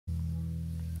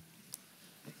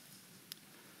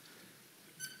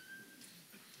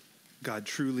God,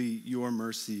 truly your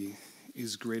mercy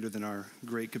is greater than our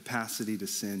great capacity to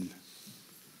sin.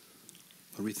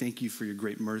 Lord, we thank you for your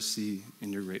great mercy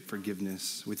and your great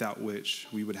forgiveness, without which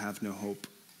we would have no hope.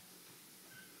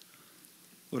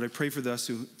 Lord, I pray for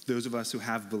those of us who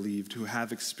have believed, who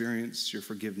have experienced your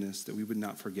forgiveness, that we would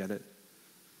not forget it.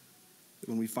 That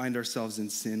when we find ourselves in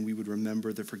sin, we would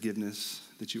remember the forgiveness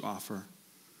that you offer,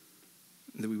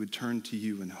 and that we would turn to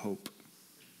you in hope.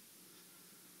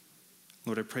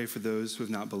 Lord, I pray for those who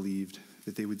have not believed,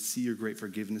 that they would see your great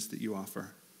forgiveness that you offer.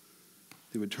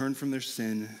 They would turn from their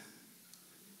sin.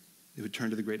 They would turn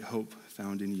to the great hope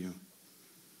found in you.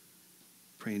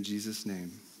 Pray in Jesus'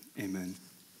 name, amen.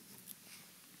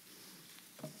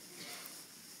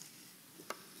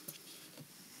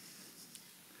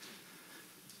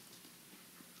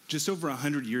 Just over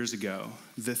 100 years ago,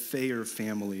 the Thayer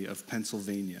family of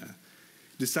Pennsylvania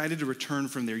decided to return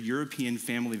from their European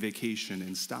family vacation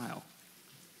in style.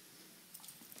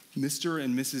 Mr.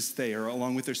 and Mrs. Thayer,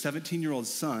 along with their 17-year-old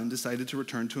son, decided to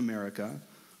return to America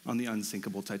on the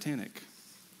unsinkable Titanic.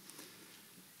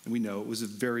 And we know it was a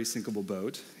very sinkable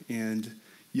boat, and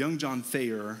young John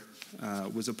Thayer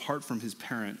was apart from his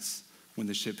parents when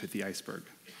the ship hit the iceberg.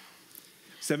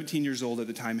 17 years old at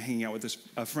the time, hanging out with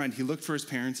a friend, he looked for his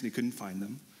parents and he couldn't find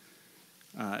them.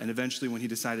 And eventually, when he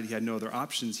decided he had no other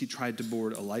options, he tried to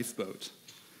board a lifeboat.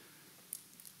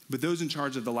 But those in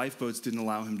charge of the lifeboats didn't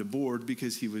allow him to board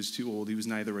because he was too old. He was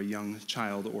neither a young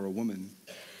child or a woman.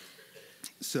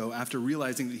 So after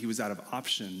realizing that he was out of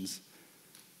options,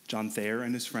 John Thayer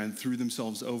and his friend threw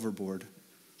themselves overboard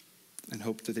and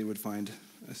hoped that they would find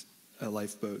a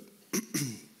lifeboat.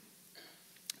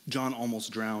 John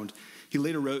almost drowned. He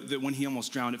later wrote that when he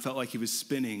almost drowned, it felt like he was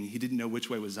spinning. He didn't know which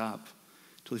way was up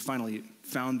until he finally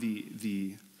found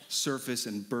the surface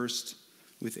and burst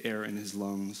with air in his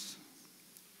lungs.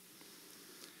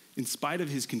 In spite of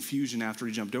his confusion after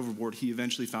he jumped overboard, he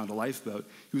eventually found a lifeboat.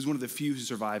 He was one of the few who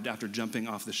survived after jumping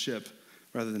off the ship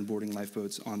rather than boarding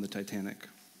lifeboats on the Titanic.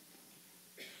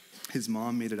 His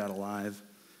mom made it out alive,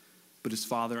 but his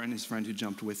father and his friend who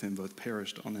jumped with him both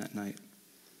perished on that night.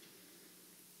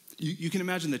 You can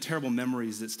imagine the terrible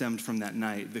memories that stemmed from that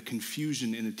night, the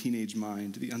confusion in a teenage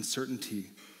mind, the uncertainty.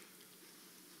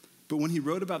 But when he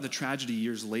wrote about the tragedy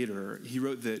years later, he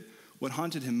wrote that what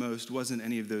haunted him most wasn't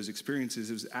any of those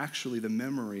experiences. It was actually the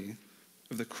memory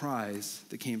of the cries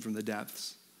that came from the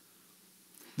depths.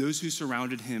 Those who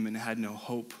surrounded him and had no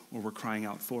hope or were crying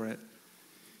out for it.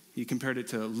 He compared it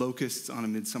to locusts on a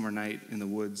midsummer night in the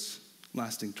woods,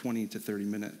 lasting 20 to 30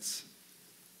 minutes.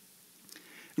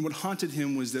 And what haunted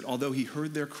him was that although he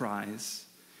heard their cries,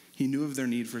 he knew of their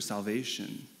need for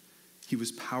salvation. He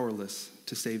was powerless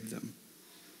to save them.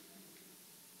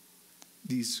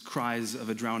 These cries of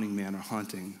a drowning man are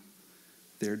haunting.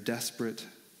 They're desperate,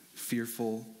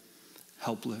 fearful,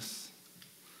 helpless.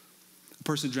 A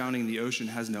person drowning in the ocean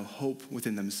has no hope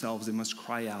within themselves. They must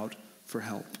cry out for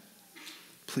help,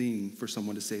 pleading for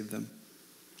someone to save them.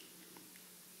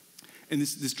 And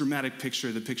this dramatic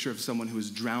picture, the picture of someone who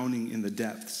is drowning in the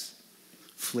depths,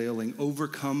 flailing,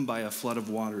 overcome by a flood of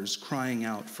waters, crying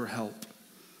out for help.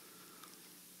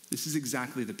 This is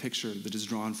exactly the picture that is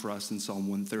drawn for us in Psalm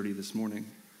 130 this morning.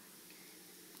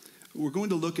 We're going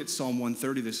to look at Psalm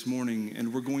 130 this morning,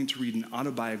 and we're going to read an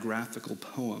autobiographical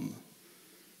poem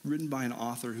written by an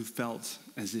author who felt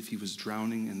as if he was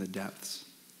drowning in the depths.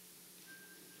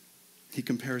 He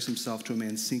compares himself to a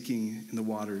man sinking in the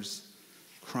waters,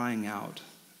 crying out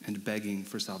and begging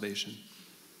for salvation.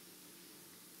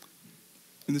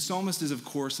 And the psalmist is, of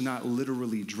course, not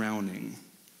literally drowning.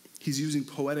 He's using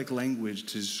poetic language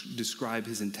to describe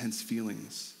his intense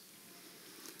feelings.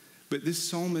 But this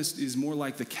psalmist is more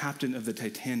like the captain of the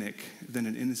Titanic than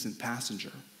an innocent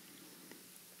passenger.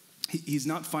 He's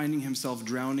not finding himself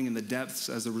drowning in the depths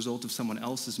as a result of someone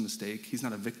else's mistake. He's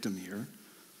not a victim here.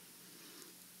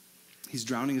 He's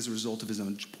drowning as a result of his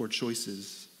own poor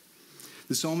choices.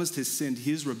 The psalmist has sinned.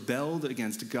 He has rebelled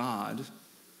against God,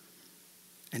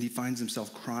 and he finds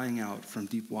himself crying out from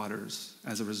deep waters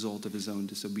as a result of his own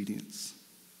disobedience.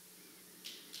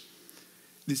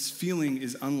 This feeling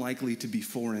is unlikely to be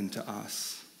foreign to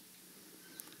us.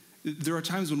 There are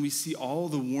times when we see all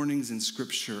the warnings in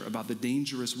Scripture about the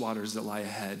dangerous waters that lie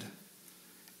ahead,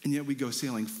 and yet we go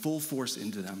sailing full force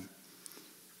into them,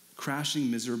 crashing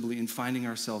miserably and finding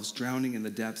ourselves drowning in the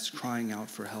depths, crying out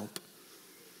for help.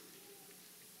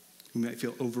 We might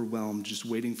feel overwhelmed just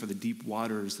waiting for the deep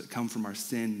waters that come from our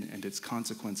sin and its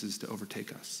consequences to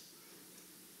overtake us.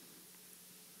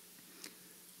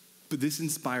 But this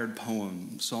inspired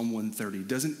poem, Psalm 130,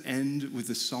 doesn't end with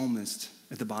the psalmist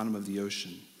at the bottom of the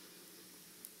ocean.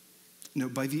 No,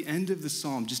 by the end of the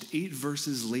psalm, just 8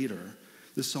 verses later,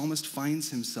 the psalmist finds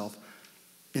himself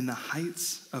in the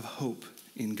heights of hope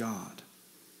in God.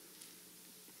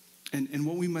 And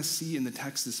what we must see in the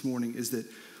text this morning is that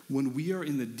when we are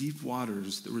in the deep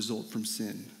waters that result from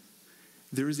sin,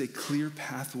 there is a clear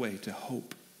pathway to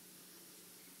hope.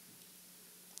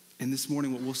 And this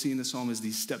morning, what we'll see in the psalm is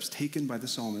these steps taken by the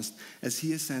psalmist as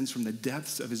he ascends from the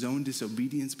depths of his own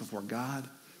disobedience before God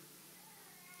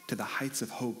to the heights of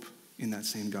hope in that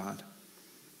same God.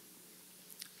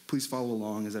 Please follow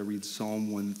along as I read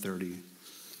Psalm 130,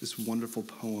 this wonderful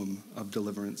poem of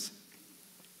deliverance.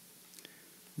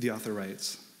 The author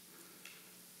writes,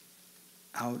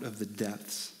 "Out of the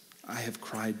depths I have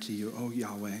cried to you, O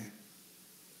Yahweh.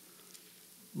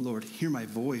 Lord, hear my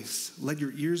voice. Let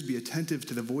your ears be attentive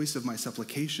to the voice of my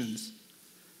supplications.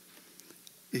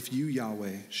 If you,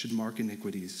 Yahweh, should mark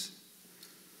iniquities,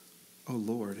 O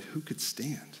Lord, who could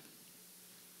stand?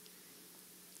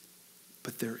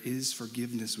 But there is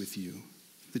forgiveness with you,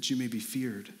 that you may be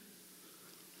feared.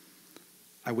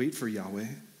 I wait for Yahweh.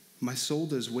 My soul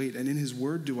does wait, and in his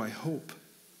word do I hope.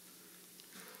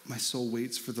 My soul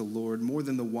waits for the Lord more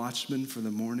than the watchman for the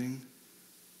morning.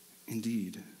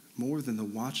 Indeed, more than the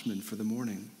watchman for the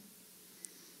morning.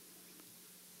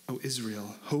 O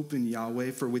Israel, hope in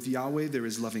Yahweh, for with Yahweh there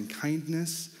is loving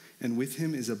kindness, and with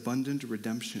him is abundant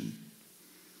redemption.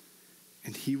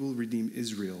 And he will redeem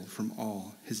Israel from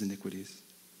all his iniquities."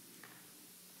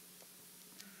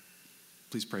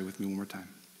 Please pray with me one more time.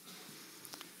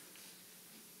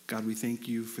 God, we thank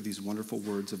you for these wonderful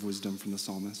words of wisdom from the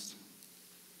psalmist.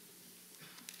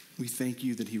 We thank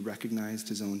you that he recognized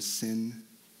his own sin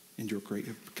and your great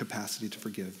capacity to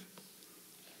forgive.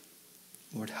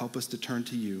 Lord, help us to turn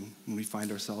to you when we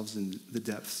find ourselves in the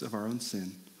depths of our own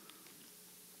sin,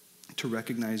 to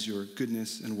recognize your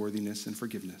goodness and worthiness and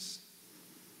forgiveness.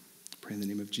 Pray in the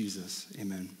name of Jesus,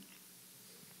 amen.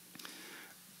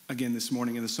 Again, this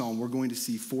morning in the psalm, we're going to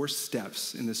see 4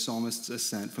 steps in the psalmist's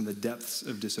ascent from the depths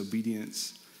of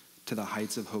disobedience to the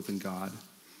heights of hope in God.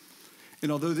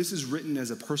 And although this is written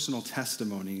as a personal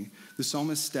testimony, the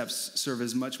psalmist's steps serve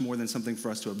as much more than something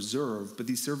for us to observe, but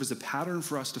these serve as a pattern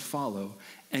for us to follow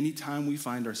anytime we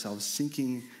find ourselves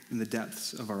sinking in the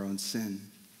depths of our own sin.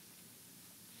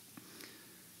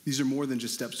 These are more than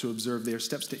just steps to observe. They are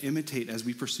steps to imitate as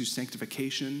we pursue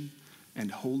sanctification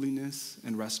and holiness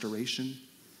and restoration.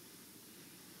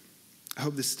 I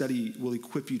hope this study will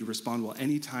equip you to respond well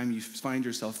anytime you find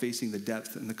yourself facing the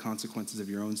depth and the consequences of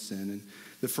your own sin. And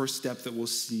the first step that we'll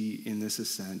see in this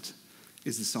ascent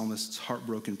is the psalmist's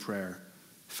heartbroken prayer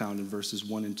found in verses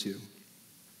 1 and 2.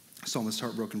 Psalmist's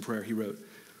heartbroken prayer, he wrote,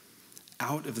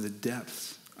 "Out of the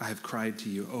depths I have cried to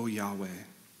you, O Yahweh.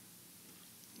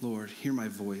 Lord, hear my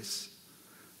voice.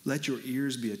 Let your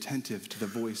ears be attentive to the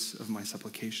voice of my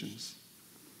supplications."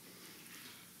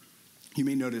 You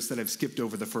may notice that I've skipped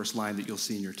over the first line that you'll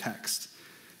see in your text.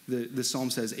 The psalm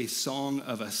says, "a song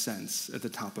of ascents" at the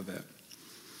top of it.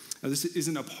 Now, this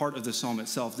isn't a part of the psalm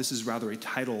itself. This is rather a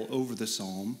title over the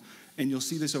psalm. And you'll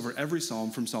see this over every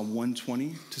psalm from Psalm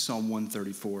 120 to Psalm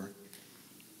 134.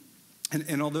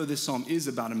 And although this psalm is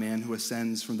about a man who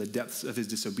ascends from the depths of his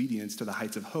disobedience to the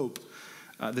heights of hope,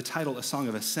 the title, "A Song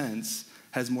of Ascents,"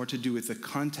 has more to do with the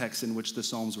context in which the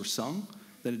psalms were sung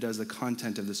than it does the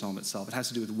content of the psalm itself. It has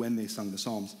to do with when they sung the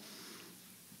psalms.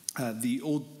 The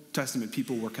Old Testament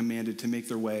people were commanded to make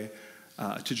their way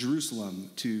to Jerusalem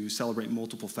to celebrate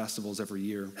multiple festivals every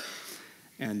year.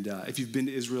 And if you've been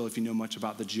to Israel, if you know much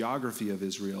about the geography of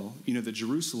Israel, you know that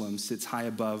Jerusalem sits high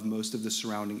above most of the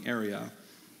surrounding area.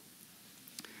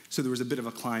 So there was a bit of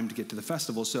a climb to get to the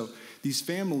festival. So these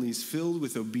families filled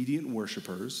with obedient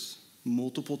worshipers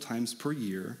multiple times per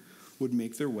year would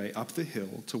make their way up the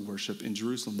hill to worship in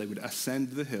Jerusalem. They would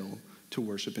ascend the hill to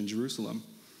worship in Jerusalem.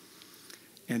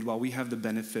 And while we have the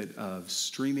benefit of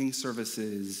streaming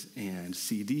services and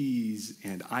CDs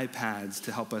and iPads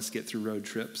to help us get through road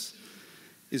trips,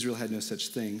 Israel had no such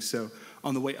thing. So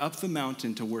on the way up the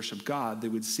mountain to worship God, they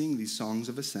would sing these songs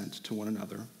of ascent to one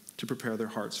another to prepare their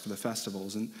hearts for the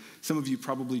festivals. And some of you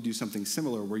probably do something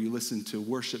similar where you listen to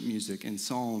worship music and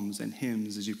psalms and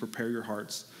hymns as you prepare your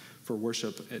hearts for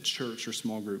worship at church or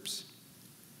small groups.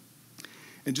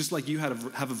 And just like you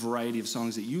have a variety of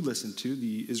songs that you listen to,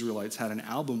 the Israelites had an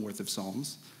album worth of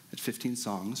psalms, at 15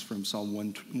 songs from Psalm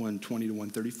 120 to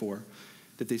 134,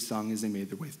 that they sung as they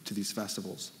made their way to these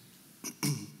festivals.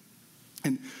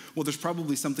 And well, there's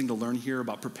probably something to learn here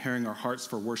about preparing our hearts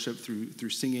for worship through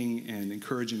singing and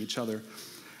encouraging each other.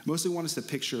 I mostly want us to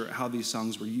picture how these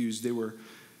songs were used. They were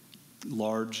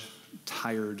large,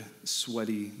 tired,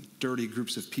 sweaty, dirty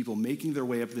groups of people making their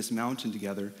way up this mountain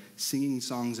together, singing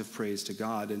songs of praise to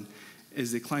God.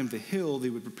 as they climbed the hill, they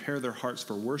would prepare their hearts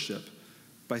for worship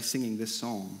by singing this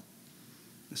psalm.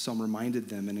 The psalm reminded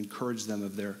them and encouraged them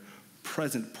of their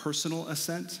present personal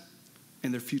ascent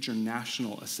and their future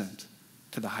national ascent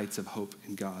to the heights of hope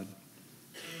in God.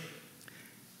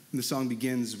 And the song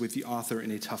begins with the author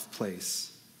in a tough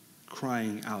place,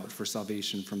 crying out for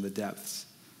salvation from the depths.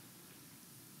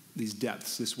 These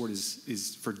depths, this word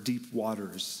is for deep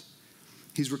waters.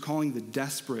 He's recalling the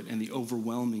desperate and the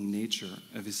overwhelming nature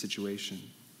of his situation.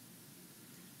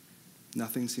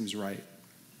 Nothing seems right.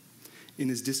 In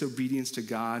his disobedience to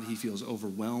God, he feels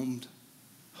overwhelmed,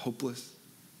 hopeless,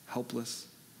 helpless.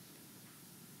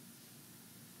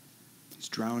 He's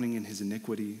drowning in his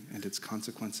iniquity and its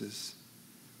consequences.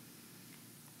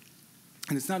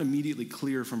 And it's not immediately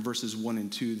clear from verses 1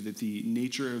 and 2 that the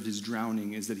nature of his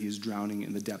drowning is that he is drowning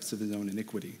in the depths of his own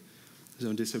iniquity, his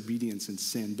own disobedience and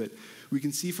sin. But we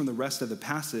can see from the rest of the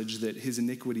passage that his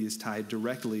iniquity is tied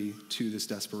directly to this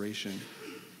desperation.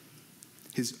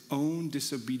 His own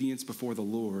disobedience before the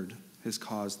Lord has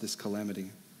caused this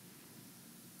calamity.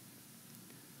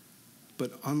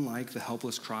 But unlike the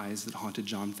helpless cries that haunted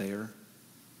John Thayer,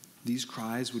 these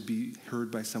cries would be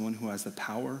heard by someone who has the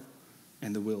power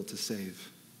and the will to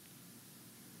save.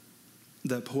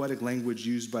 The poetic language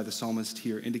used by the psalmist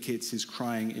here indicates his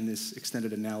crying in this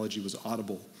extended analogy was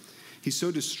audible. He's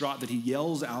so distraught that he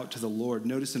yells out to the Lord.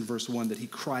 Notice in verse 1 that he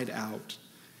cried out.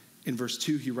 In verse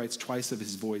 2, he writes twice of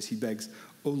his voice. He begs,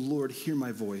 "O Lord, hear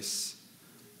my voice.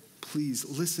 Please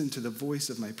listen to the voice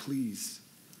of my pleas."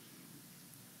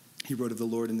 He wrote of the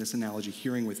Lord in this analogy,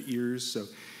 hearing with ears. So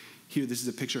here, this is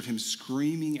a picture of him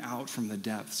screaming out from the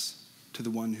depths to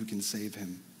the one who can save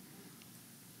him.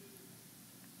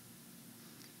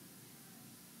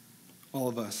 All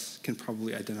of us can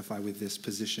probably identify with this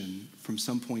position from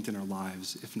some point in our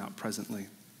lives, if not presently.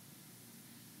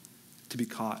 To be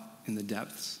caught in the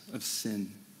depths of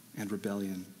sin and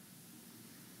rebellion.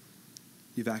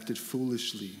 You've acted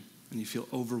foolishly and you feel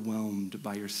overwhelmed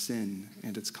by your sin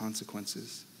and its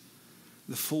consequences.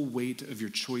 The full weight of your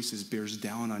choices bears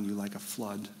down on you like a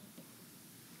flood.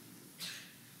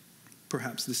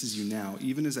 Perhaps this is you now.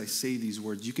 Even as I say these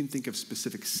words, you can think of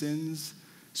specific sins,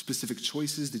 specific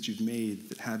choices that you've made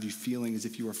that have you feeling as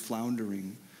if you are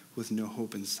floundering with no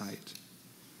hope in sight.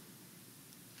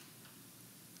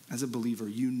 As a believer,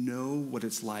 you know what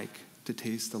it's like to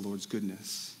taste the Lord's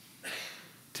goodness,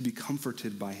 to be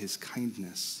comforted by his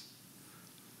kindness.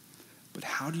 But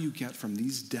how do you get from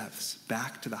these depths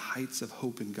back to the heights of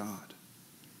hope in God?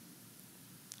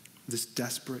 This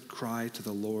desperate cry to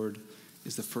the Lord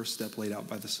is the first step laid out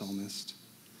by the psalmist.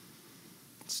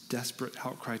 It's desperate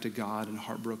outcry to God and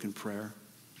heartbroken prayer.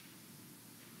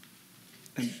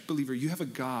 And believer, you have a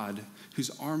God whose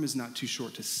arm is not too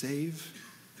short to save,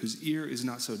 whose ear is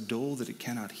not so dull that it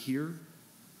cannot hear,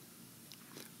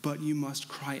 but you must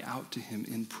cry out to him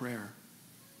in prayer.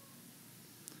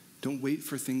 Don't wait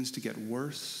for things to get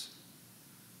worse.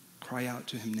 Cry out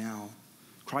to him now.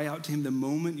 Cry out to him the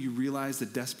moment you realize the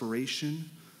desperation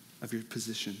of your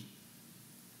position.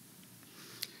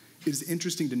 It is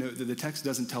interesting to note that the text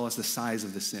doesn't tell us the size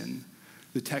of the sin.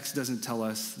 The text doesn't tell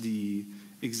us the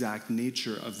exact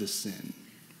nature of the sin.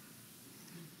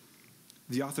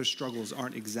 The author's struggles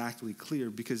aren't exactly clear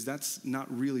because that's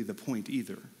not really the point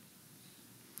either.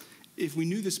 If we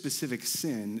knew the specific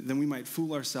sin, then we might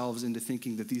fool ourselves into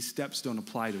thinking that these steps don't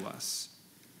apply to us.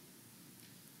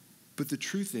 But the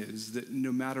truth is that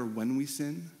no matter when we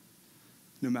sin,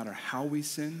 no matter how we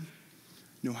sin,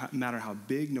 no matter how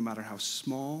big, no matter how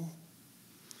small,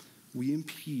 we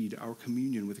impede our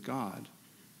communion with God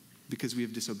because we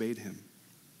have disobeyed him.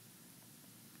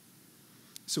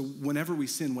 So whenever we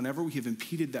sin, whenever we have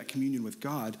impeded that communion with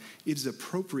God, it is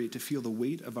appropriate to feel the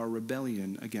weight of our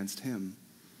rebellion against him.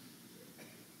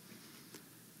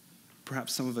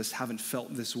 Perhaps some of us haven't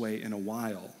felt this way in a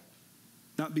while.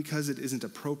 Not because it isn't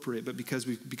appropriate, but because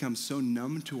we've become so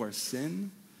numb to our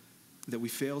sin that we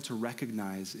fail to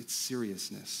recognize its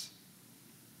seriousness.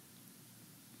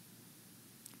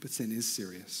 But sin is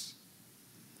serious.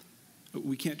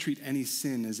 We can't treat any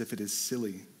sin as if it is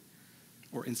silly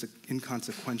or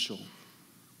inconsequential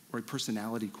or a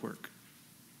personality quirk.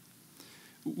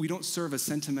 We don't serve a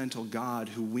sentimental God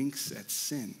who winks at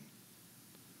sin.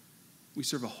 We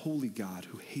serve a holy God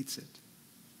who hates it.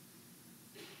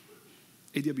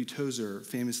 A.W. Tozer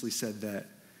famously said that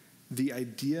the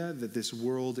idea that this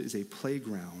world is a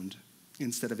playground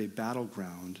instead of a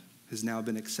battleground has now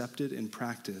been accepted and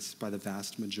practiced by the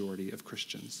vast majority of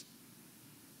Christians.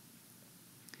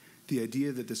 The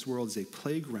idea that this world is a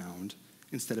playground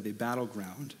instead of a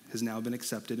battleground has now been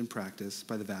accepted and practiced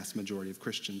by the vast majority of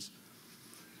Christians.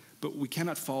 But we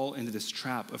cannot fall into this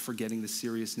trap of forgetting the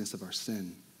seriousness of our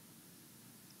sin.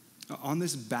 On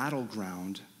this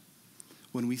battleground,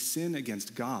 when we sin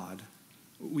against God,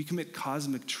 we commit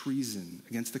cosmic treason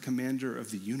against the commander of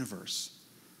the universe.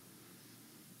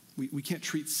 We can't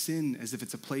treat sin as if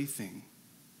it's a plaything.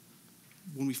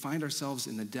 When we find ourselves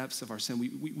in the depths of our sin,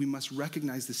 we must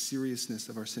recognize the seriousness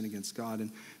of our sin against God.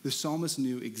 And the psalmist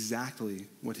knew exactly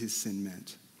what his sin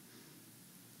meant.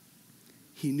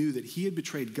 He knew that he had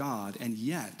betrayed God, and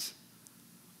yet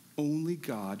only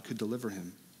God could deliver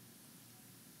him.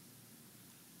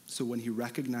 So when he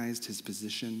recognized his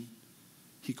position,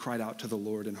 he cried out to the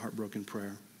Lord in heartbroken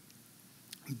prayer,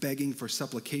 begging for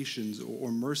supplications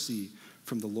or mercy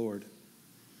from the Lord.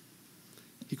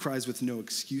 He cries with no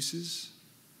excuses.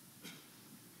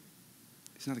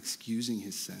 He's not excusing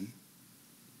his sin.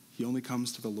 He only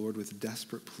comes to the Lord with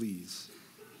desperate pleas.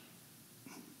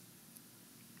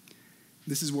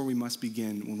 This is where we must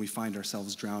begin when we find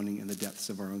ourselves drowning in the depths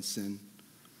of our own sin.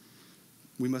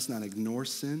 We must not ignore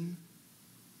sin.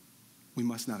 We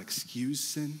must not excuse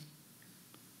sin.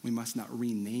 We must not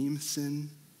rename sin.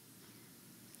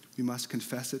 We must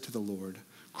confess it to the Lord,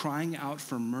 crying out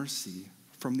for mercy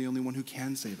from the only one who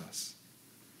can save us.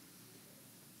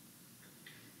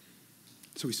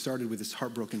 So we started with this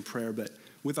heartbroken prayer, but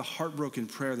with a heartbroken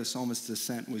prayer, the psalmist's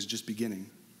ascent was just beginning.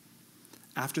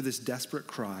 After this desperate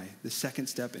cry, the second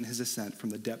step in his ascent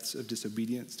from the depths of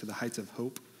disobedience to the heights of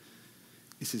hope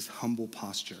is his humble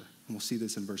posture. And we'll see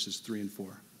this in verses 3 and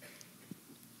 4.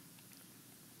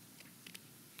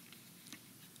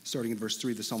 Starting in verse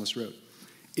 3, the psalmist wrote,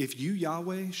 "If you,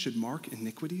 Yahweh, should mark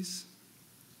iniquities,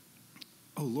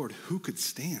 O Lord, who could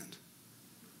stand?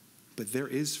 But there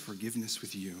is forgiveness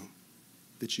with you,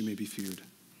 that you may be feared."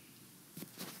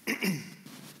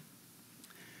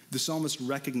 The psalmist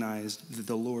recognized that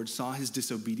the Lord saw his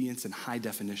disobedience in high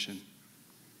definition.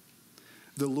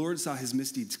 The Lord saw his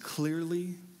misdeeds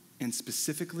clearly and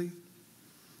specifically,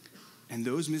 and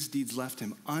those misdeeds left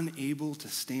him unable to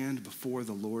stand before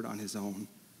the Lord on his own.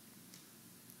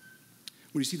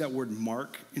 When you see that word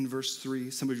mark in verse 3,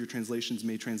 some of your translations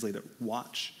may translate it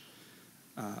watch.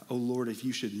 O Lord, if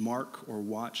you should mark or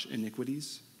watch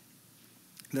iniquities.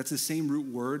 That's the same root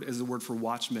word as the word for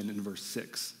watchman in verse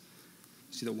 6.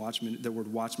 See the word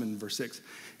watchman in verse 6.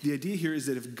 The idea here is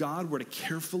that if God were to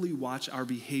carefully watch our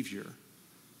behavior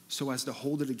so as to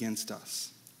hold it against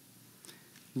us,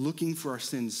 looking for our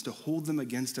sins to hold them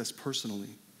against us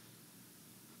personally,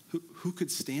 who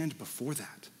could stand before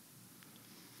that?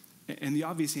 And the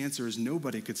obvious answer is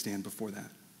nobody could stand before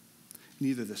that.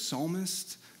 Neither the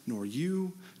psalmist, nor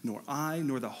you, nor I,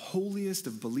 nor the holiest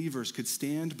of believers could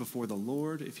stand before the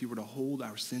Lord if he were to hold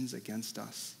our sins against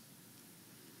us.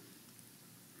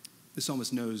 The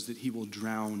psalmist knows that he will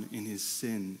drown in his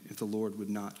sin if the Lord would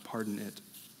not pardon it.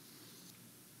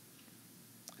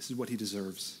 This is what he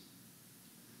deserves.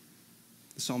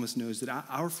 The psalmist knows that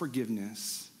our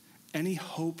forgiveness, any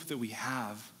hope that we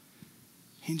have,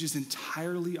 hinges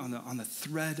entirely on the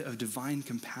thread of divine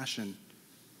compassion.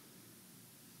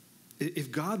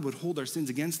 If God would hold our sins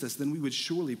against us, then we would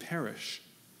surely perish,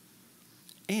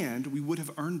 and we would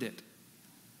have earned it.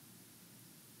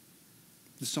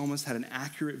 The psalmist had an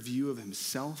accurate view of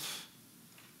himself.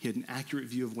 He had an accurate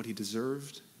view of what he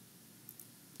deserved.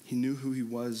 He knew who he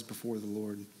was before the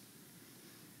Lord.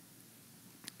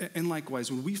 And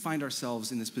likewise, when we find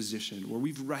ourselves in this position where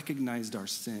we've recognized our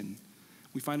sin,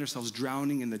 we find ourselves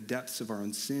drowning in the depths of our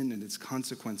own sin and its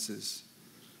consequences,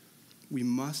 we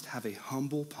must have a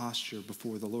humble posture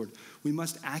before the Lord. We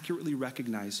must accurately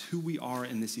recognize who we are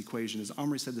in this equation. As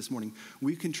Omri said this morning,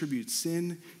 we contribute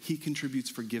sin, he contributes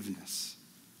forgiveness.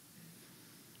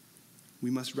 We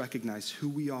must recognize who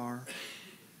we are,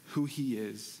 who he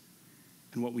is,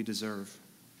 and what we deserve.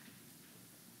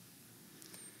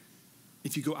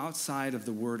 If you go outside of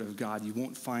the Word of God, you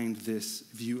won't find this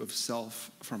view of self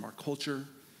from our culture.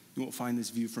 You won't find this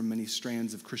view from many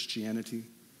strands of Christianity.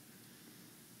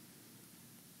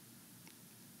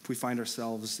 If we find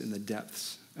ourselves in the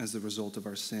depths as the result of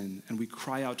our sin and we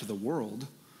cry out to the world's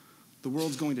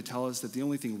going to tell us that the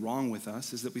only thing wrong with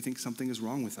us is that we think something is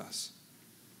wrong with us.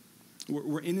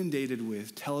 We're inundated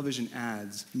with television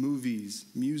ads, movies,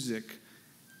 music,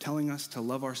 telling us to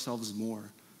love ourselves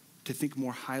more, to think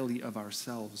more highly of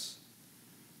ourselves,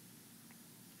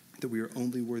 that we are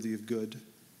only worthy of good.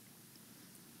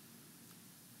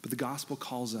 But the gospel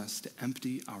calls us to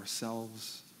empty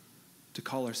ourselves, to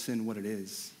call our sin what it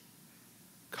is: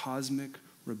 cosmic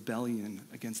rebellion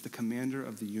against the commander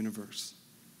of the universe.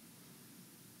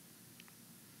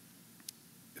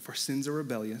 If our sins are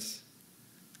rebellious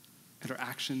and our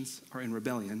actions are in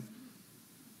rebellion,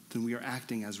 then we are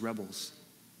acting as rebels.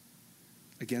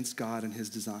 against God and his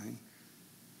design.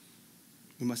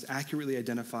 We must accurately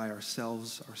identify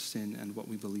ourselves, our sin, and what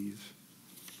we believe.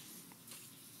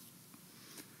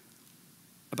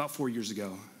 About 4 years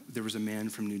ago, there was a man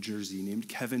from New Jersey named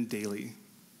Kevin Daly.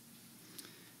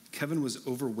 Kevin was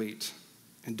overweight,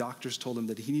 and doctors told him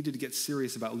that he needed to get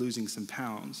serious about losing some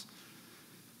pounds.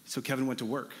 So Kevin went to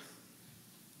work.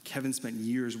 Kevin spent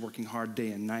years working hard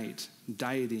day and night,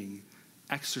 dieting,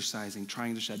 exercising,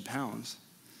 trying to shed pounds.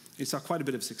 He saw quite a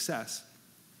bit of success.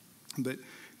 But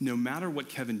no matter what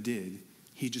Kevin did,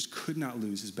 he just could not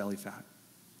lose his belly fat.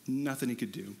 Nothing he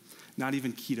could do. Not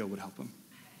even keto would help him.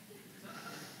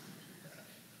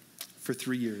 For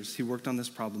 3 years, he worked on this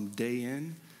problem day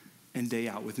in and day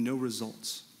out with no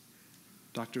results.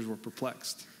 Doctors were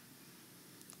perplexed.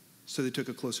 So they took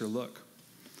a closer look.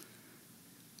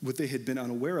 What they had been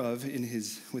unaware of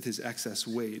with his excess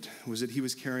weight was that he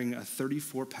was carrying a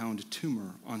 34-pound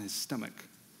tumor on his stomach.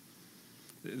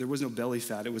 There was no belly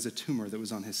fat. It was a tumor that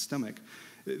was on his stomach.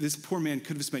 This poor man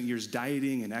could have spent years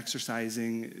dieting and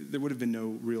exercising. There would have been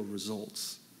no real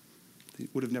results. They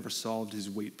would have never solved his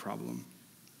weight problem.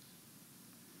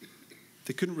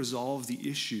 They couldn't resolve the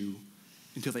issue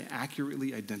until they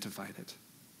accurately identified it.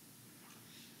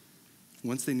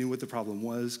 Once they knew what the problem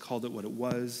was, called it what it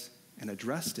was, and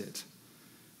addressed it,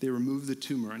 they removed the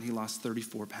tumor and he lost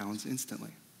 34 pounds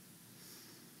instantly.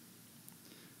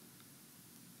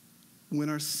 When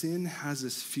our sin has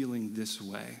us feeling this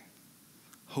way,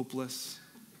 hopeless,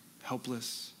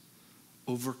 helpless,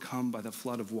 overcome by the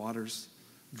flood of waters,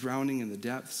 drowning in the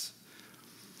depths,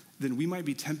 then we might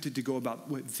be tempted to go about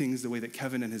things the way that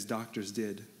Kevin and his doctors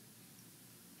did.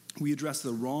 We address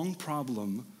the wrong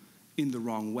problem in the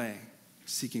wrong way,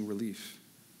 seeking relief.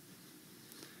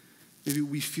 Maybe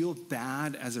we feel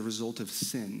bad as a result of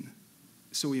sin,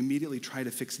 so we immediately try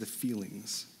to fix the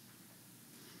feelings.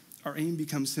 Our aim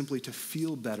becomes simply to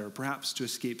feel better, perhaps to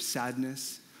escape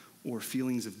sadness or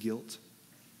feelings of guilt.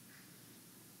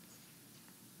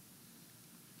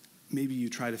 Maybe you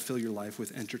try to fill your life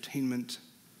with entertainment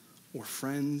or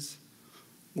friends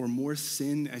or more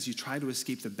sin as you try to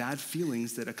escape the bad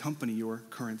feelings that accompany your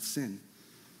current sin.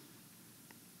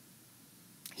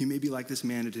 You may be like this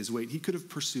man at his weight. He could have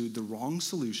pursued the wrong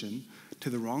solution to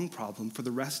the wrong problem for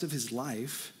the rest of his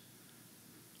life,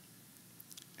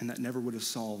 and that never would have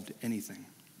solved anything.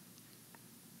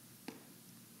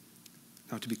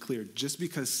 Now, to be clear, just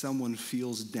because someone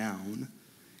feels down,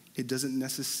 it doesn't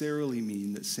necessarily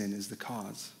mean that sin is the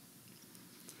cause.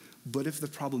 But if the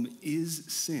problem is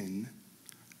sin,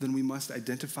 then we must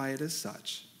identify it as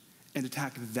such and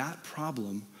attack that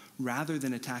problem rather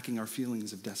than attacking our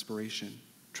feelings of desperation,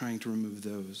 trying to remove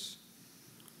those.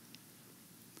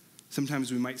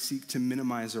 Sometimes we might seek to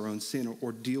minimize our own sin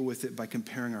or deal with it by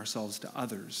comparing ourselves to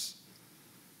others.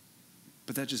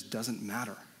 But that just doesn't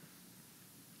matter.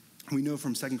 We know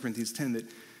from 2 Corinthians 10 that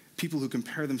people who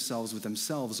compare themselves with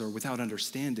themselves are without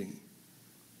understanding.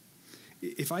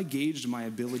 If I gauged my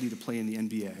ability to play in the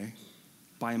NBA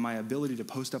by my ability to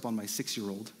post up on my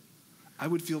 6-year-old, I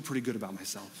would feel pretty good about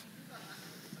myself.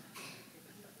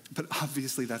 But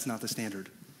obviously that's not the standard.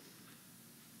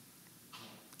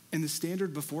 And the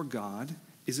standard before God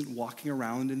isn't walking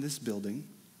around in this building.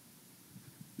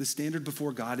 The standard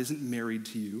before God isn't married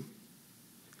to you.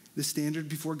 The standard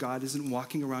before God isn't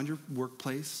walking around your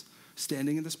workplace,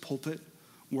 standing in this pulpit,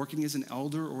 working as an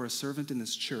elder or a servant in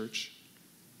this church.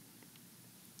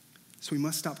 So we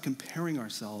must stop comparing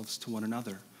ourselves to one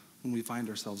another when we find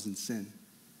ourselves in sin.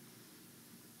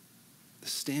 The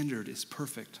standard is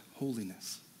perfect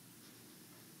holiness.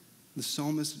 The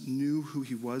psalmist knew who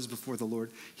he was before the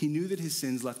Lord. He knew that his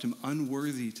sins left him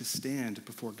unworthy to stand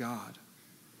before God,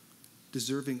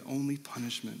 deserving only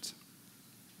punishment.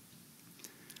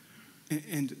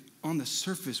 And on the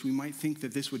surface, we might think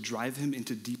that this would drive him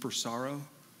into deeper sorrow,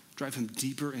 drive him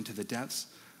deeper into the depths.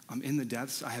 I'm in the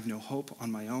depths, I have no hope on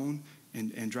my own,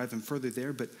 and drive him further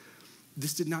there. But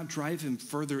this did not drive him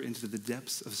further into the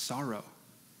depths of sorrow.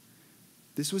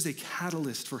 This was a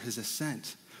catalyst for his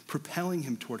ascent, propelling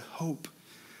him toward hope.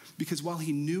 Because while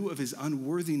he knew of his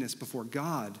unworthiness before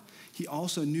God, he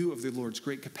also knew of the Lord's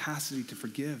great capacity to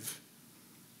forgive.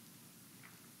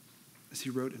 As he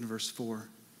wrote in verse 4,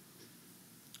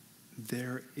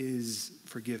 there is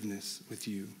forgiveness with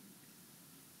you.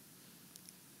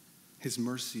 His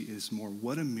mercy is more.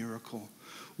 What a miracle.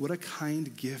 What a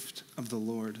kind gift of the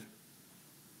Lord.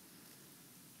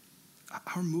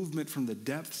 Our movement from the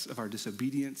depths of our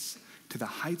disobedience to the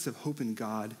heights of hope in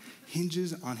God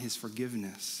hinges on his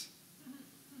forgiveness.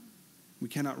 We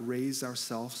cannot raise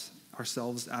ourselves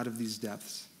out of these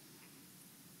depths.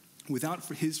 Without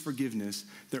his forgiveness,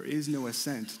 there is no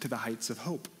ascent to the heights of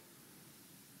hope.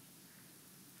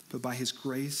 but by his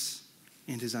grace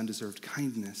and his undeserved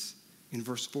kindness. In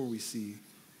verse 4 we see,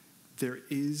 there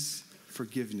is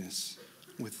forgiveness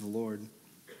with the Lord.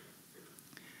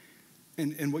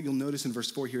 And what you'll notice in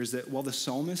verse 4 here is that while the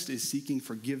psalmist is seeking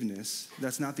forgiveness,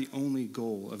 that's not the only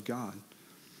goal of God.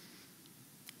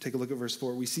 Take a look at verse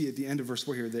 4. We see at the end of verse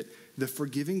 4 here that the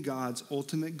forgiving God's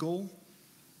ultimate goal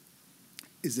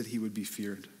is that he would be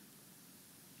feared.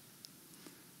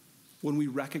 When we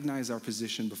recognize our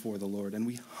position before the Lord and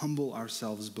we humble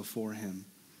ourselves before him,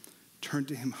 turn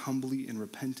to him humbly in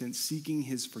repentance, seeking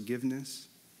his forgiveness,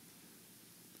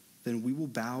 then we will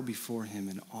bow before him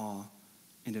in awe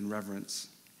and in reverence.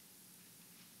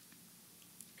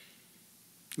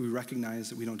 We recognize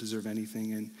that we don't deserve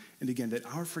anything, and again, that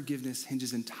our forgiveness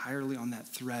hinges entirely on that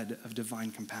thread of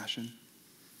divine compassion,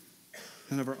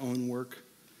 none of our own work.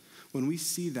 When we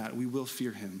see that, we will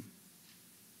fear him.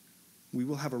 We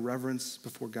will have a reverence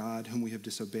before God whom we have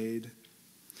disobeyed.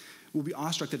 We'll be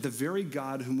awestruck that the very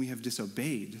God whom we have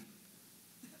disobeyed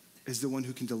is the one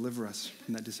who can deliver us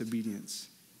from that disobedience.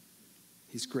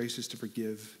 He's gracious to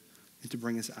forgive and to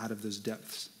bring us out of those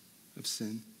depths of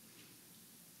sin.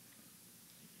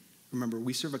 Remember,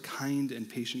 we serve a kind and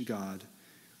patient God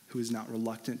who is not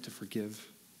reluctant to forgive.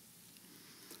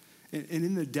 And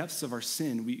in the depths of our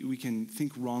sin, we can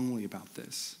think wrongly about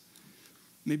this.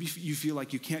 Maybe you feel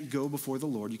like you can't go before the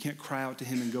Lord, you can't cry out to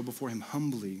him and go before him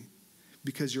humbly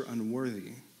because you're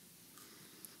unworthy.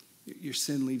 Your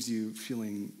sin leaves you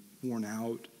feeling worn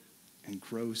out and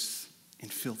gross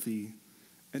and filthy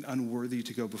and unworthy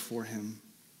to go before him.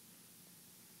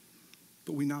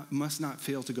 But we must not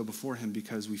fail to go before him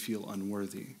because we feel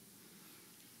unworthy.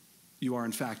 You are,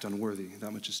 in fact, unworthy.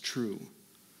 That much is true.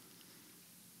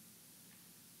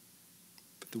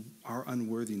 But our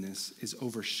unworthiness is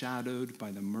overshadowed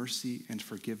by the mercy and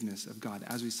forgiveness of God.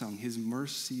 As we sung, his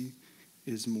mercy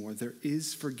is more. There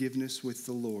is forgiveness with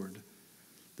the Lord,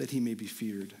 that he may be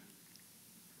feared.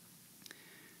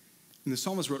 And the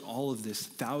psalmist wrote all of this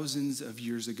thousands of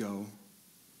years ago,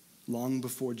 long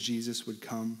before Jesus would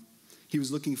come. He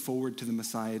was looking forward to the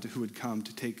Messiah who would come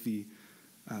to take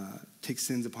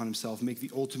sins upon himself, make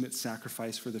the ultimate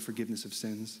sacrifice for the forgiveness of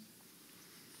sins.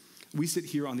 We sit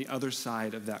here on the other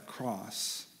side of that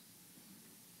cross.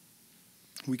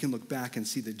 We can look back and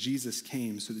see that Jesus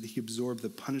came so that he absorbed the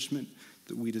punishment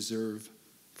that we deserve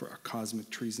for our cosmic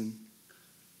treason.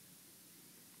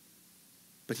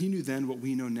 But he knew then what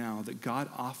we know now, that God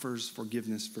offers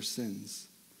forgiveness for sins.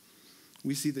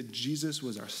 We see that Jesus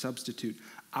was our substitute.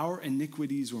 Our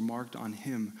iniquities were marked on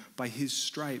him. By his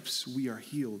stripes, we are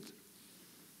healed.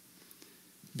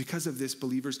 Because of this,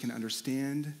 believers can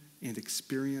understand and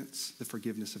experience the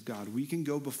forgiveness of God. We can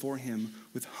go before him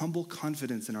with humble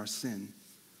confidence in our sin.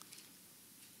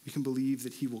 We can believe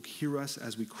that he will hear us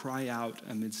as we cry out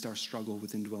amidst our struggle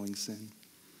with indwelling sin.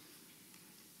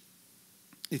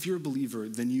 If you're a believer,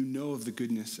 then you know of the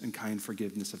goodness and kind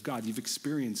forgiveness of God. You've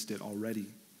experienced it already.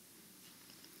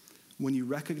 When you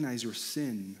recognize your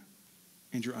sin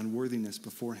and your unworthiness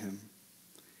before him,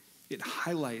 it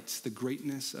highlights the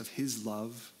greatness of his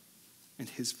love and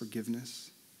his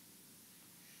forgiveness.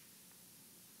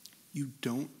 You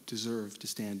don't deserve to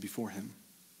stand before him.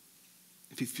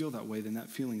 If you feel that way, then that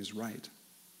feeling is right.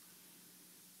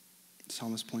 The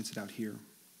psalmist points it out here.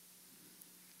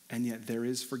 And yet there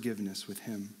is forgiveness with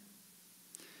him.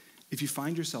 If you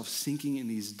find yourself sinking in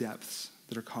these depths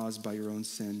that are caused by your own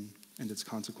sin and its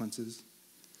consequences,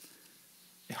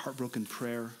 a heartbroken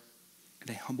prayer and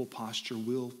a humble posture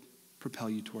will propel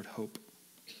you toward hope.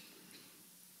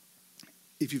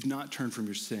 If you've not turned from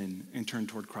your sin and turned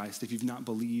toward Christ, if you've not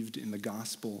believed in the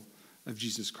gospel of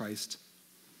Jesus Christ,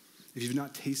 if you've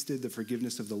not tasted the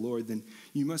forgiveness of the Lord, then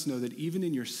you must know that even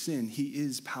in your sin, he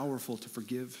is powerful to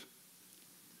forgive.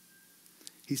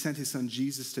 He sent his son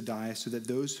Jesus to die so that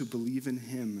those who believe in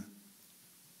him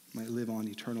might live on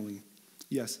eternally.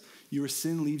 Yes, your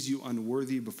sin leaves you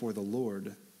unworthy before the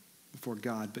Lord, before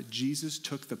God, but Jesus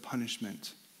took the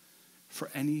punishment for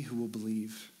any who will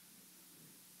believe.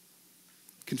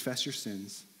 Confess your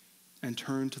sins and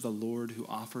turn to the Lord who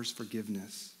offers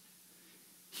forgiveness.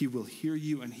 He will hear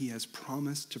you, and he has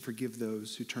promised to forgive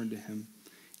those who turn to him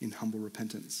in humble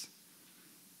repentance.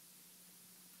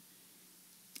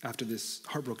 After this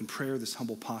heartbroken prayer, this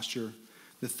humble posture,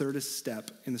 the third step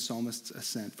in the psalmist's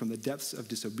ascent from the depths of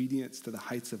disobedience to the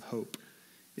heights of hope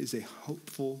is a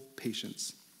hopeful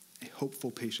patience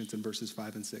in verses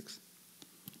 5 and 6.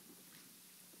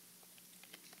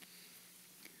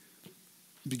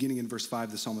 Beginning in verse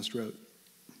 5, the psalmist wrote,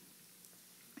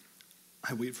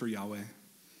 I wait for Yahweh.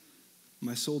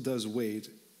 My soul does wait,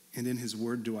 and in his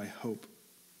word do I hope.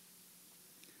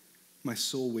 My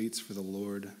soul waits for the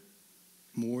Lord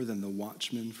more than the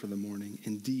watchman for the morning.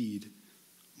 Indeed,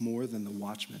 more than the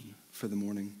watchman for the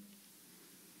morning.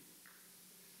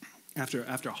 After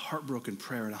a heartbroken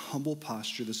prayer and a humble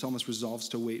posture, the psalmist resolves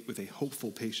to wait with a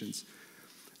hopeful patience.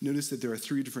 Notice that there are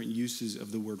three different uses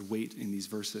of the word wait in these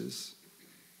verses.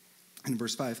 In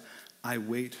verse 5, I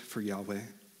wait for Yahweh.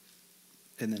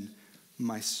 And then,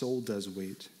 my soul does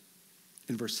wait.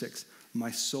 In verse 6, my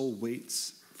soul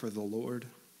waits for the Lord.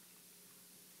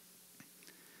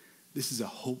 This is a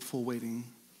hopeful waiting.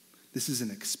 This is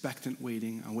an expectant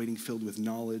waiting, a waiting filled with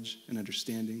knowledge and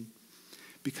understanding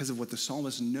because of what the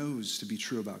psalmist knows to be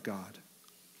true about God.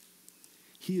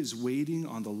 He is waiting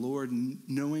on the Lord,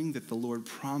 knowing that the Lord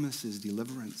promises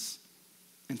deliverance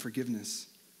and forgiveness.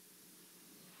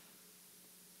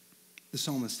 The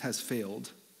psalmist has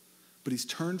failed, but he's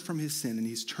turned from his sin and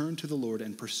he's turned to the Lord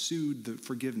and pursued the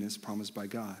forgiveness promised by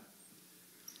God.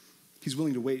 He's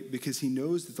willing to wait because he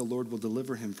knows that the Lord will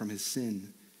deliver him from his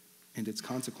sin and its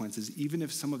consequences, even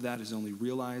if some of that is only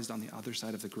realized on the other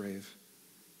side of the grave.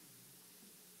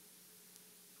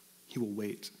 He will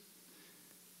wait.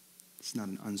 It's not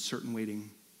an uncertain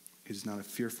waiting. It is not a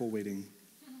fearful waiting.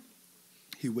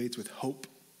 He waits with hope.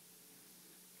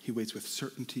 He waits with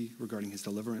certainty regarding his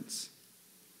deliverance.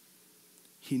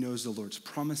 He knows the Lord's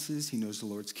promises. He knows the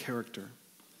Lord's character.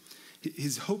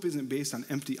 His hope isn't based on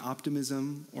empty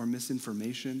optimism or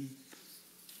misinformation,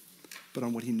 but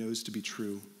on what he knows to be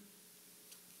true.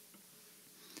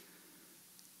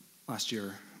 Last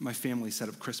year, my family set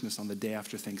up Christmas on the day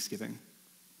after Thanksgiving.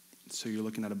 So you're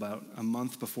looking at about a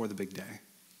month before the big day.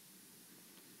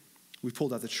 We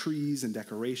pulled out the trees and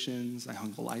decorations. I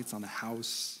hung the lights on the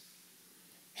house.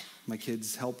 My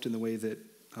kids helped in the way that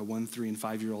a 1, 3, and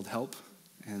 5-year-old help,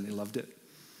 and they loved it.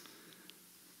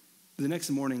 The next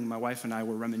morning, my wife and I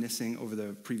were reminiscing over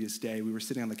the previous day. We were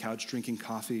sitting on the couch drinking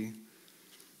coffee.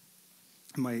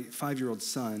 My 5-year-old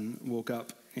son woke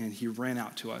up and he ran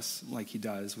out to us like he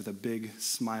does with a big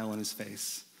smile on his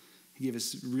face. He gave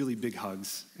us really big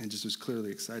hugs and just was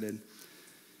clearly excited.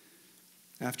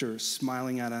 After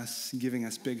smiling at us, giving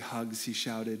us big hugs, he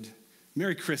shouted,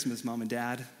 "Merry Christmas, Mom and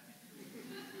Dad."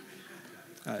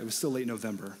 It was still late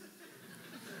November.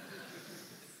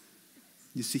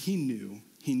 You see, he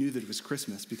knew that it was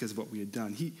Christmas because of what we had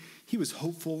done. He was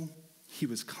hopeful, he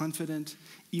was confident,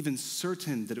 even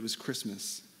certain that it was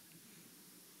Christmas.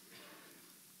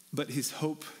 But his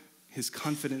hope, his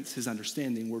confidence, his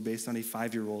understanding were based on a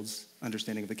 5-year-old's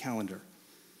understanding of the calendar.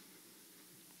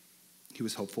 He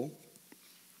was hopeful,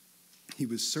 he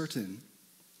was certain,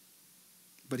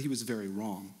 but he was very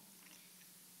wrong.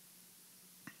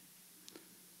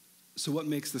 So what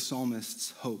makes the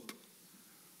psalmist's hope?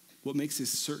 What makes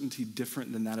his certainty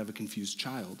different than that of a confused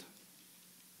child?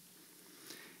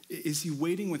 Is he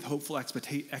waiting with hopeful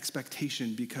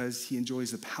expectation because he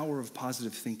enjoys the power of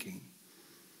positive thinking?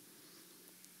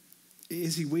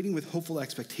 Is he waiting with hopeful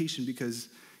expectation because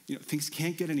things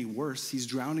can't get any worse? He's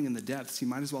drowning in the depths. He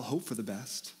might as well hope for the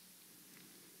best.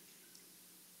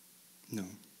 No.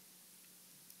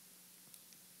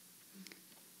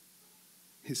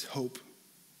 His hope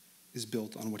is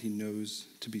built on what he knows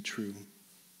to be true.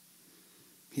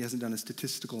 He hasn't done a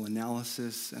statistical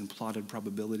analysis and plotted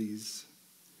probabilities.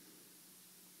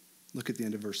 Look at the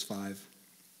end of verse 5.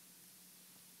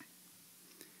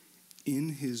 In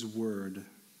his word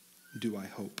do I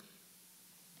hope.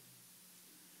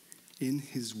 In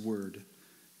his word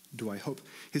do I hope.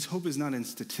 His hope is not in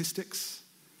statistics.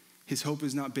 His hope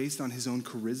is not based on his own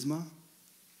charisma.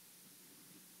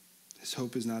 His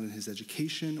hope is not in his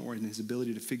education or in his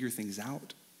ability to figure things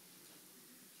out.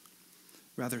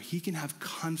 Rather, he can have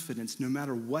confidence no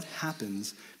matter what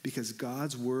happens because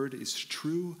God's word is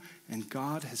true and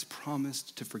God has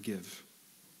promised to forgive.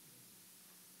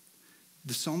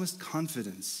 The psalmist's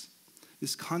confidence,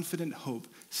 this confident hope,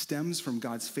 stems from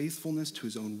God's faithfulness to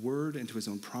his own word and to his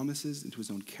own promises and to his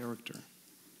own character.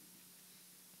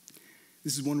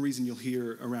 This is one reason you'll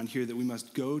hear around here that we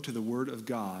must go to the word of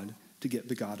God to get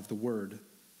the God of the word,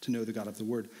 to know the God of the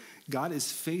word. God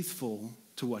is faithful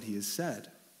to what he has said.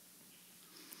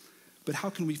 But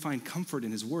how can we find comfort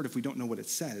in his word if we don't know what it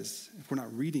says, if we're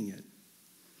not reading it?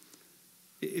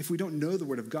 If we don't know the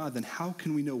word of God, then how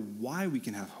can we know why we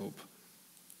can have hope?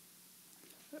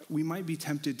 We might be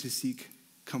tempted to seek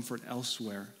comfort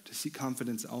elsewhere, to seek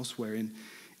confidence elsewhere in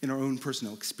our own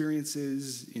personal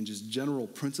experiences, in just general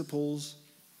principles.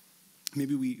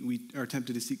 Maybe we are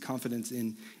tempted to seek confidence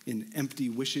in empty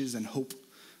wishes and hope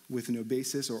with no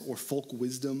basis or folk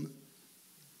wisdom.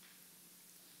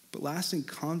 But lasting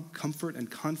comfort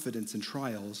and confidence in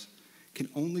trials can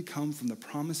only come from the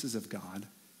promises of God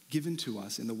given to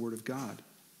us in the Word of God.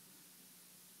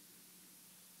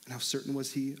 And how certain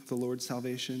was he of the Lord's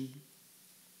salvation?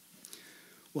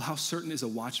 Well, how certain is a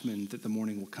watchman that the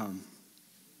morning will come?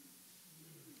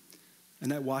 A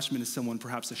night watchman is someone,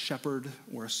 perhaps a shepherd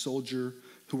or a soldier,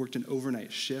 who worked an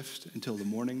overnight shift until the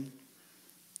morning.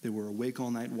 They were awake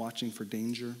all night watching for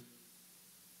danger.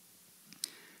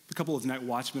 If a couple of night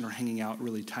watchmen are hanging out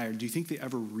really tired, do you think they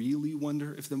ever really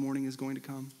wonder if the morning is going to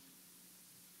come?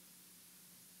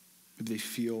 Maybe they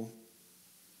feel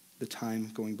the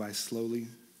time going by slowly.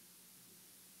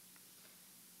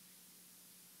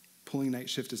 Pulling night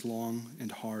shift is long and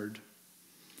hard.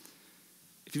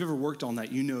 If you've ever worked all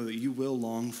night, you know that you will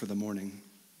long for the morning.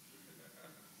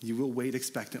 You will wait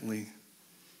expectantly.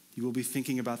 You will be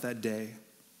thinking about that day.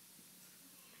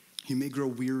 You may grow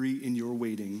weary in your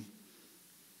waiting.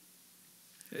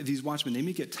 These watchmen, they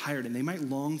may get tired and they might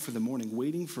long for the morning,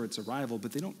 waiting for its arrival,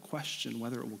 but they don't question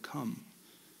whether it will come.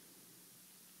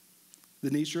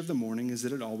 The nature of the morning is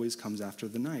that it always comes after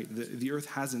the night. The earth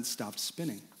hasn't stopped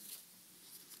spinning.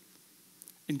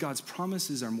 And God's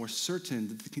promises are more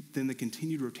certain than the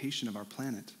continued rotation of our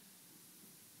planet.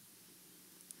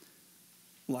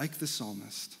 Like the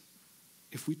psalmist,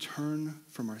 if we turn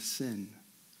from our sin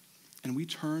and we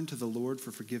turn to the Lord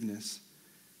for forgiveness,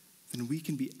 then we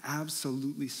can be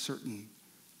absolutely certain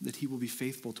that he will be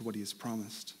faithful to what he has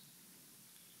promised.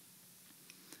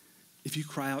 If you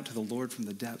cry out to the Lord from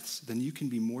the depths, then you can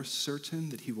be more certain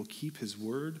that he will keep his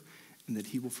word and that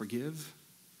he will forgive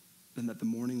than that the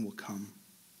morning will come.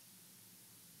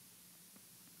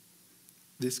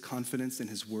 This confidence in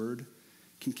his word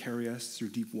can carry us through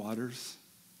deep waters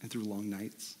and through long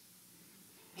nights.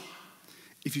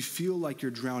 If you feel like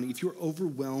you're drowning, if you're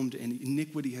overwhelmed and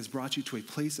iniquity has brought you to a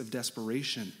place of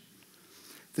desperation,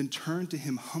 then turn to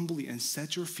him humbly and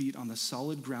set your feet on the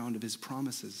solid ground of his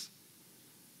promises.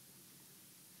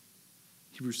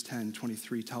 Hebrews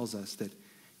 10:23 tells us that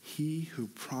he who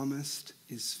promised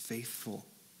is faithful.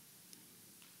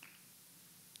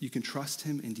 You can trust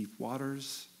him in deep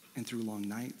waters and through long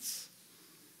nights.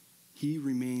 He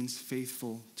remains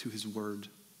faithful to his word.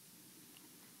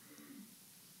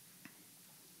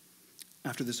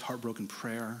 After this heartbroken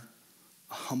prayer,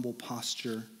 a humble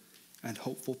posture, and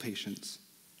hopeful patience,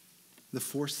 the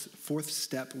fourth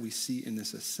step we see in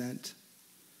this ascent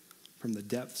from the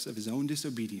depths of his own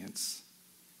disobedience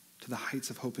to the heights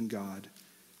of hope in God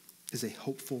is a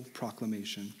hopeful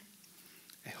proclamation.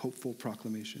 A hopeful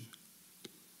proclamation.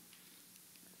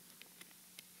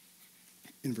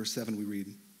 In verse 7 we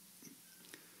read,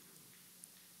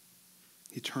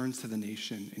 he turns to the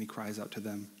nation and he cries out to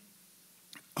them,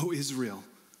 O Israel,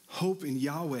 hope in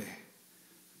Yahweh.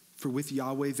 For with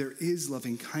Yahweh there is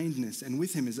loving kindness, and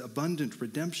with him is abundant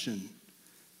redemption.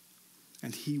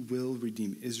 And he will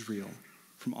redeem Israel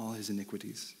from all his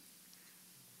iniquities.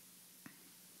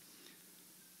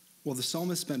 Well, the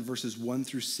psalmist spent verses 1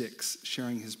 through 6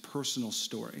 sharing his personal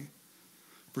story.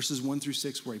 Verses 1 through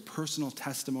 6 were a personal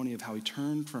testimony of how he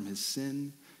turned from his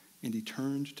sin and he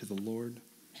turned to the Lord.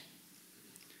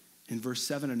 In verse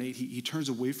 7 and 8, he turns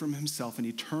away from himself and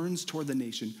he turns toward the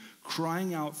nation,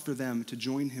 crying out for them to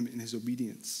join him in his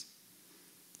obedience.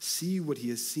 See what he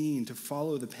has seen, to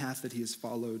follow the path that he has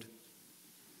followed.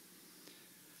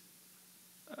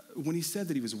 When he said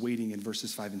that he was waiting in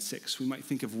verses 5 and 6, we might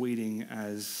think of waiting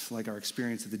as like our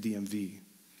experience at the DMV,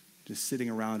 just sitting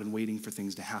around and waiting for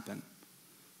things to happen.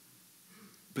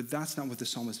 But that's not what the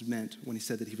psalmist meant when he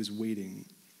said that he was waiting.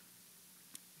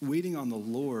 Waiting on the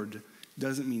Lord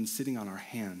doesn't mean sitting on our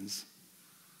hands.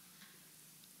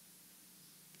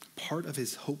 Part of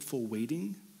his hopeful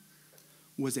waiting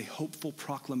was a hopeful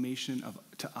proclamation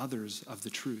to others of the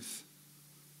truth.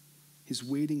 His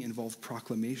waiting involved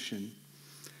proclamation.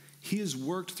 He has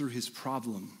worked through his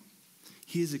problem.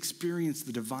 He has experienced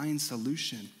the divine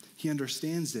solution. He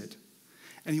understands it.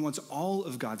 And he wants all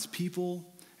of God's people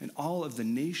and all of the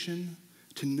nation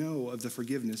to know of the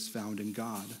forgiveness found in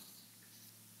God.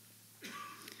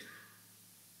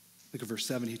 Look at verse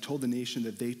 7. He told the nation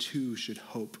that they too should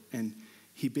hope. And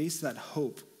he based that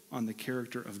hope on the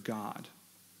character of God.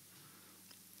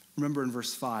 Remember in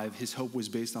verse 5, his hope was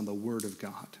based on the word of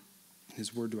God.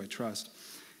 His word do I trust.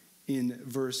 In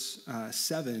verse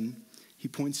 7, he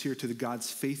points here to God's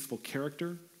faithful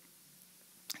character.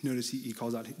 Notice he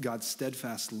calls out God's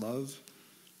steadfast love,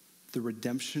 the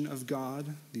redemption of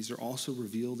God. These are also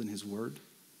revealed in his word.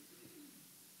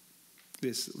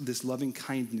 This loving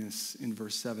kindness in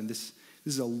verse 7, this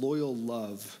is a loyal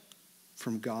love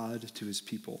from God to his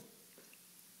people.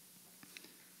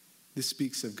 This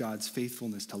speaks of God's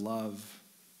faithfulness to love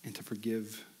and to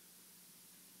forgive.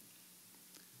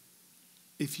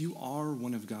 If you are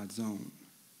one of God's own,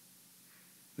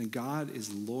 then God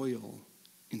is loyal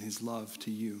in his love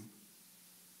to you.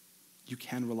 You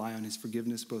can rely on his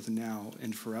forgiveness both now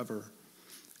and forever.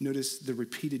 Notice the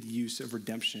repeated use of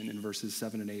redemption in verses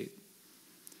 7 and 8.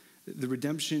 The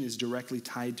redemption is directly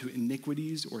tied to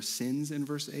iniquities or sins in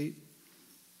verse 8.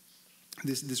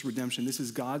 This redemption, this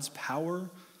is God's power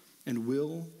and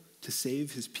will to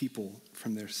save his people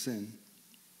from their sin.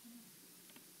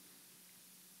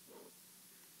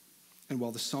 And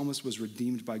while the psalmist was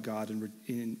redeemed by God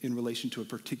in relation to a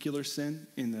particular sin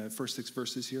in the first 6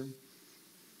 verses here,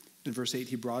 in verse 8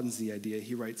 he broadens the idea.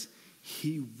 He writes,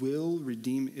 he will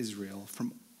redeem Israel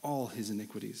from all his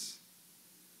iniquities.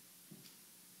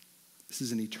 This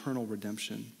is an eternal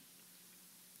redemption.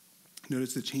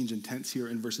 Notice the change in tense here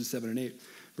in verses 7 and 8.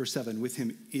 Verse 7, with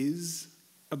him is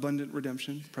abundant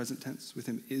redemption, present tense. With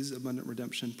him is abundant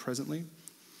redemption presently.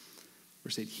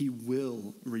 Verse 8, he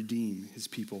will redeem his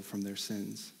people from their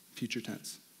sins, future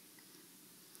tense.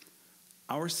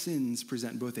 Our sins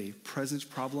present both a present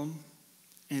problem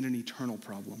and an eternal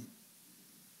problem.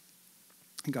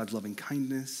 God's loving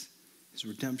kindness, his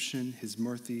redemption, his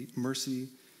mercy,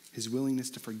 his willingness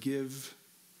to forgive,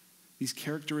 these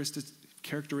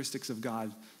characteristics of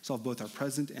God solve both our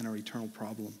present and our eternal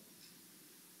problem.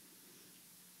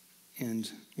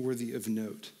 And worthy of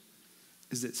note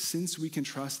is that since we can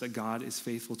trust that God is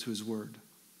faithful to his word,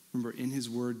 remember, in his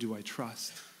word do I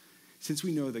trust. Since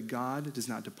we know that God does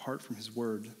not depart from his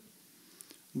word,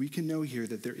 we can know here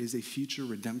that there is a future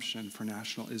redemption for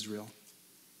national Israel.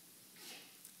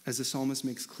 As the psalmist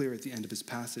makes clear at the end of his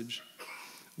passage,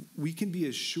 we can be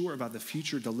as sure about the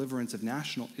future deliverance of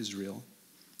national Israel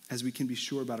as we can be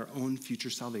sure about our own future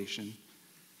salvation,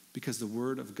 because the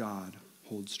word of God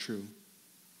holds true.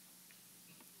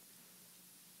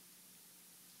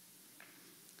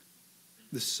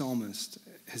 The psalmist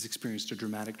has experienced a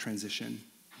dramatic transition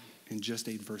in just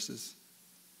 8 verses.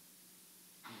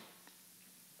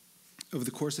 Over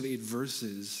the course of 8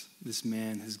 verses, this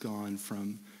man has gone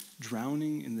from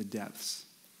drowning in the depths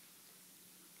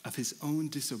of his own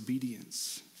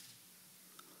disobedience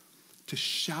to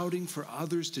shouting for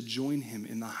others to join him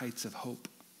in the heights of hope.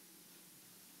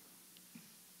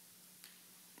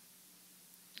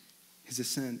 His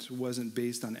ascent wasn't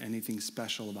based on anything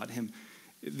special about him.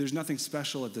 There's nothing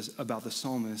special about the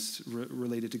psalmist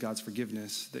related to God's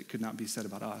forgiveness that could not be said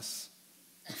about us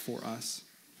or for us.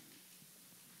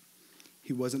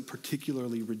 He wasn't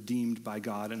particularly redeemed by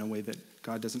God in a way that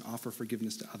God doesn't offer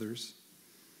forgiveness to others.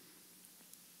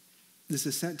 This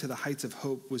ascent to the heights of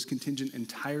hope was contingent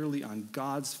entirely on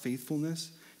God's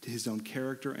faithfulness to his own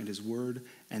character and his word,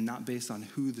 and not based on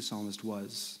who the psalmist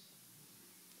was.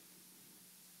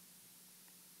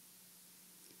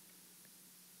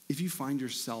 If you find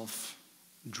yourself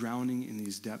drowning in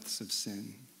these depths of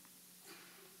sin,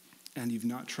 and you've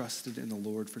not trusted in the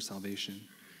Lord for salvation,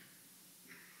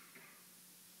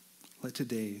 let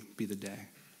today be the day.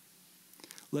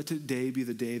 Let today be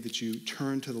the day that you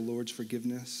turn to the Lord's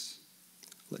forgiveness.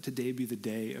 Let today be the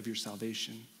day of your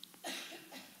salvation.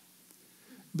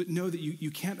 But know that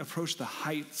you can't approach the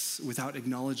heights without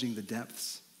acknowledging the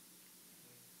depths.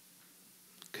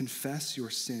 Confess your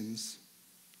sins.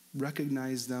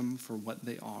 Recognize them for what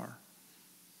they are: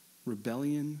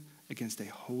 rebellion against a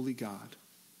holy God.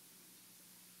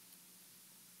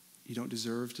 You don't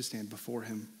deserve to stand before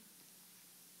him.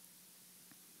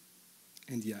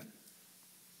 And yet,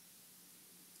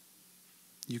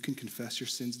 you can confess your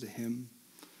sins to him,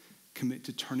 commit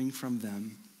to turning from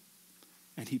them,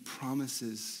 and he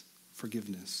promises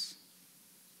forgiveness.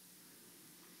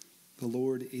 The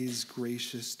Lord is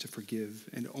gracious to forgive,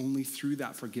 and only through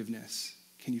that forgiveness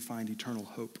can you find eternal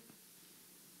hope.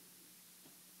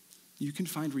 You can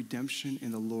find redemption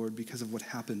in the Lord because of what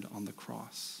happened on the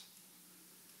cross.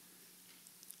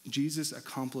 Jesus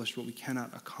accomplished what we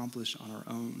cannot accomplish on our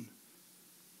own.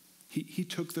 He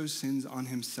took those sins on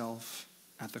himself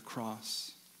at the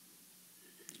cross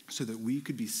so that we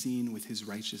could be seen with his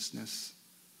righteousness.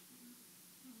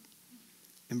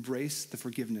 Embrace the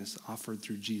forgiveness offered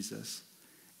through Jesus,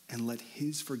 and let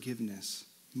his forgiveness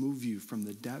move you from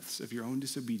the depths of your own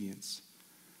disobedience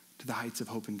to the heights of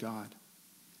hope in God.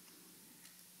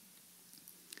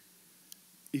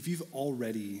 If you've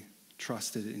already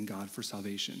trusted in God for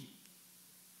salvation,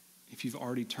 if you've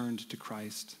already turned to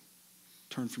Christ,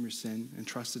 turned from your sin, and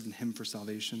trusted in him for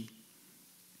salvation,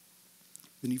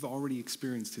 then you've already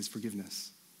experienced his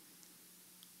forgiveness.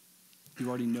 You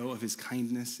already know of his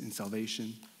kindness in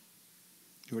salvation.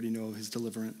 You already know of his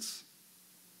deliverance.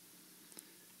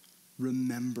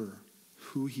 Remember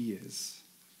who he is.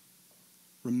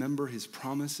 Remember his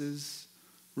promises.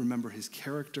 Remember his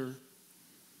character.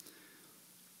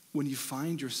 When you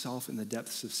find yourself in the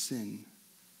depths of sin,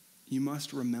 You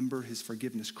must remember his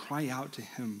forgiveness. Cry out to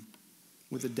him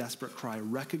with a desperate cry.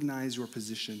 Recognize your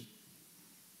position.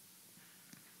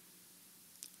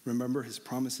 Remember his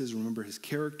promises. Remember his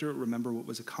character. Remember what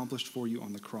was accomplished for you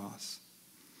on the cross.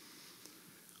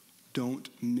 Don't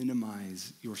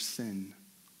minimize your sin.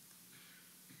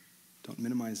 Don't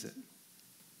minimize it.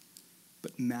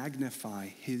 But magnify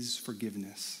his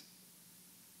forgiveness.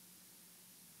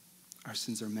 Our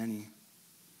sins are many.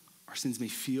 Our sins may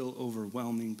feel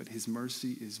overwhelming, but his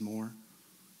mercy is more.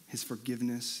 His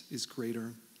forgiveness is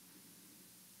greater.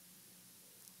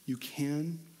 You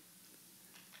can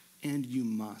and you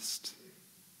must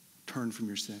turn from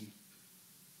your sin.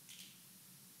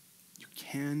 You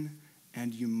can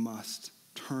and you must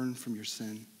turn from your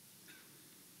sin.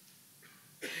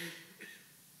 The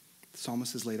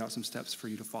psalmist has laid out some steps for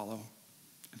you to follow,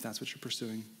 if that's what you're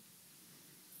pursuing.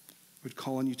 I would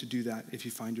call on you to do that if you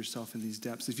find yourself in these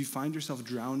depths. If you find yourself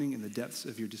drowning in the depths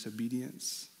of your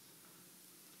disobedience,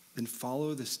 then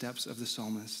follow the steps of the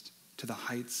psalmist to the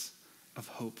heights of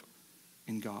hope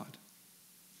in God.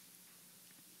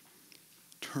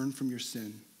 Turn from your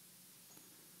sin.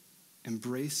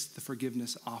 Embrace the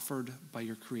forgiveness offered by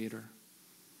your Creator,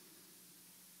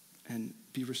 and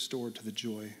be restored to the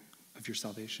joy of your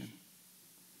salvation.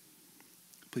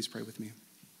 Please pray with me.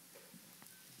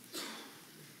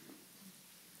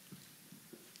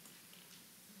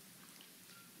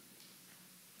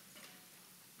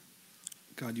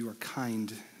 God, you are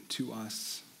kind to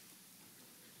us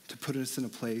to put us in a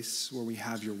place where we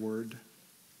have your word,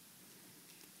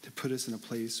 to put us in a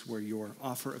place where your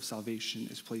offer of salvation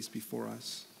is placed before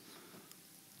us,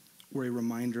 where a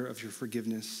reminder of your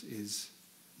forgiveness is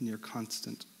near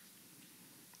constant.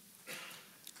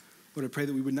 Lord, I pray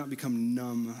that we would not become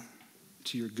numb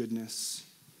to your goodness,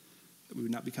 that we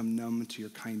would not become numb to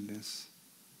your kindness,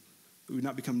 that we would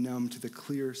not become numb to the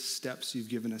clear steps you've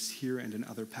given us here and in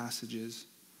other passages,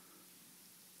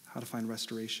 how to find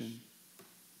restoration,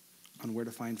 on where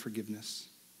to find forgiveness.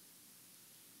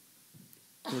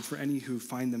 Lord, for any who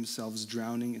find themselves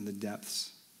drowning in the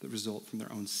depths that result from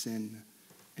their own sin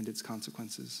and its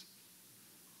consequences,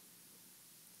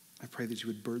 I pray that you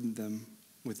would burden them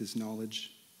with this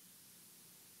knowledge,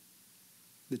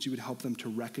 that you would help them to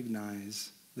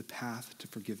recognize the path to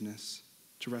forgiveness,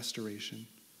 to restoration,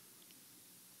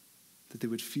 that they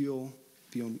would feel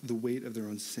the weight of their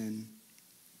own sin,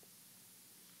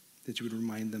 that you would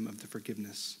remind them of the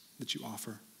forgiveness that you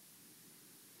offer.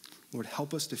 Lord,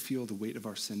 help us to feel the weight of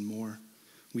our sin more.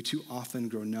 We too often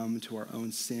grow numb to our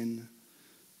own sin,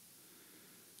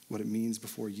 what it means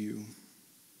before you,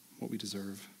 what we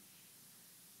deserve.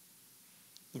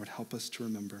 Lord, help us to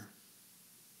remember.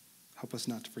 Help us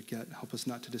not to forget. Help us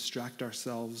not to distract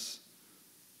ourselves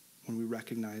when we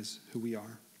recognize who we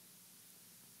are.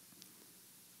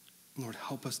 Lord,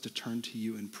 help us to turn to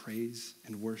you in praise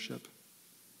and worship,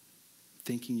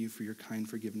 thanking you for your kind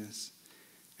forgiveness,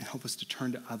 and help us to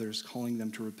turn to others, calling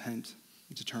them to repent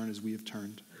and to turn as we have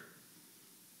turned.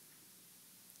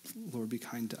 Lord, be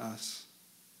kind to us.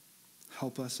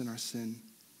 Help us in our sin.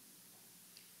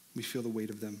 We feel the weight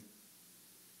of them.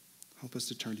 Help us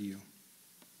to turn to you.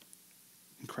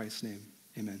 In Christ's name,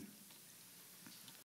 amen.